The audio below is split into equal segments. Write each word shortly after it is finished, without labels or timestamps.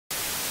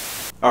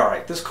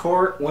Alright, this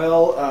court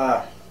will,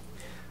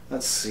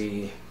 let's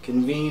see,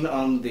 convene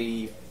on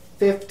the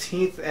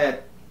 15th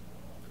at...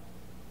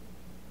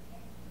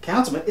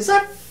 Councilman, is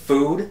that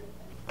food?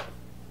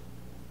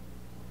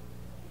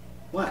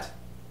 What?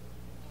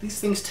 These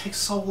things take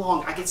so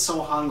long. I get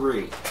so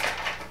hungry.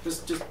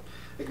 Just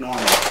ignore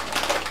me.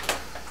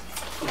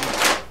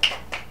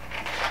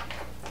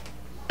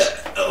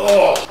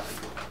 Oh.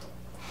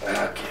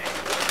 Okay.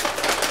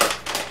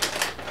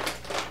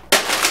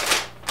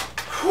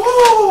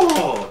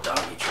 Whew,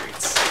 doggy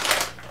treats.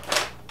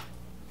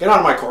 Get out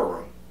of my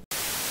courtroom.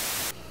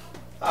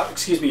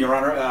 Excuse me, Your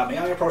Honor. May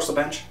I approach the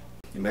bench?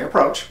 You may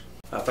approach.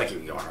 Thank you,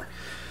 Your Honor.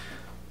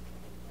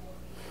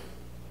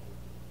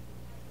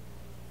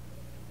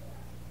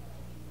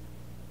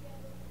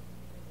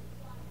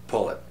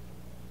 Pull it.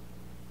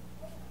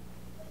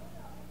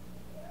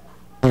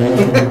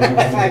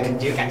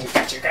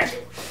 Got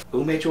you.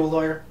 Who made you a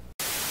lawyer?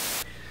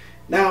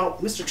 Now,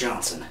 Mr.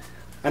 Johnson,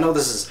 I know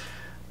this is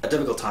a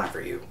difficult time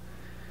for you.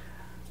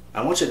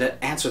 I want you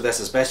to answer this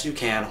as best you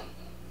can.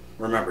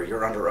 Remember,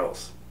 you're under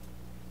oath.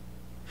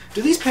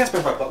 Do these pants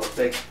make my butt look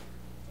big?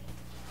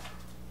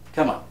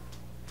 Come on.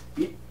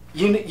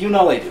 You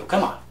know they do.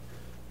 Come on.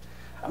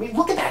 I mean,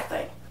 look at that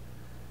thing.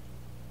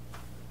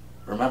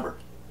 Remember,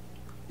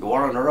 you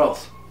are under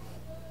oath.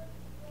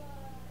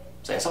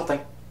 Say something.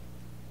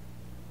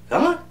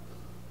 Come on.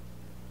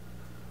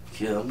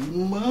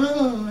 Come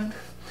on.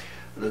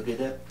 Look at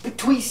that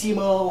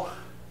Betwissimo.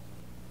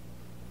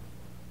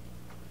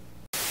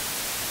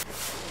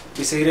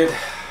 Be seated.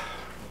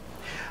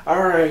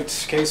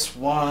 Alright, case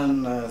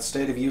 1,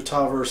 State of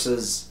Utah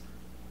versus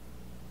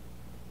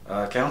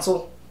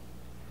counsel.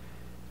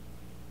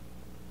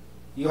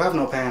 You have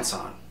no pants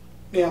on.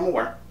 Yeah, I'm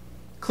aware.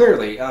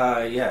 Clearly,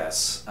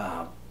 yes.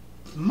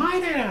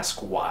 Might I ask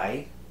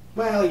why?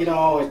 Well, you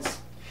know, it's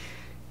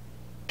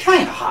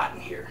kind of hot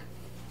in here.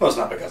 Well, it's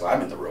not because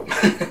I'm in the room,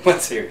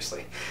 but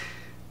seriously.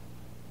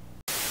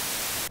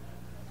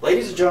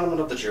 Ladies and gentlemen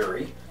of the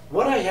jury,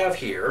 what I have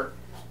here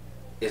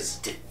is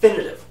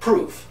definitive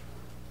proof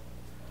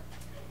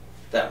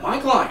that my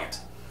client,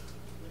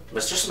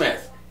 Mr.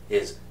 Smith,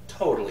 is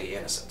totally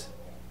innocent.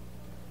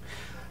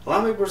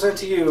 Allow me to present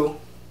to you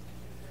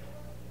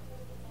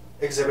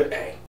Exhibit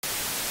A.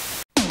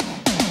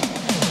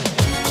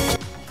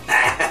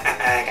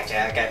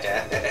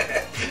 Gotcha.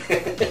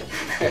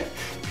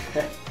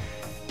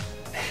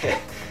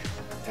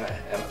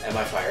 Am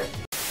I fired?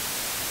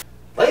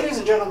 Ladies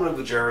and gentlemen of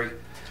the jury,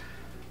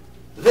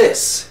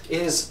 this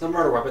is the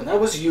murder weapon that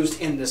was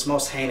used in this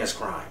most heinous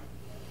crime.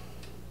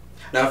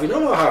 Now, if you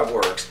don't know how it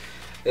works,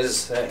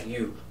 is that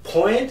you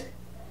point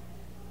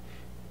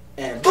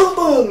and boom,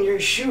 boom, you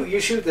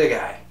shoot the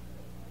guy.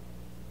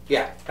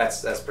 Yeah,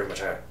 that's pretty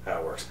much how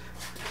it works.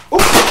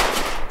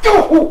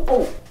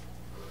 Oh!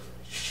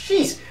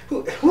 Jeez,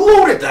 who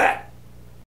loaded that?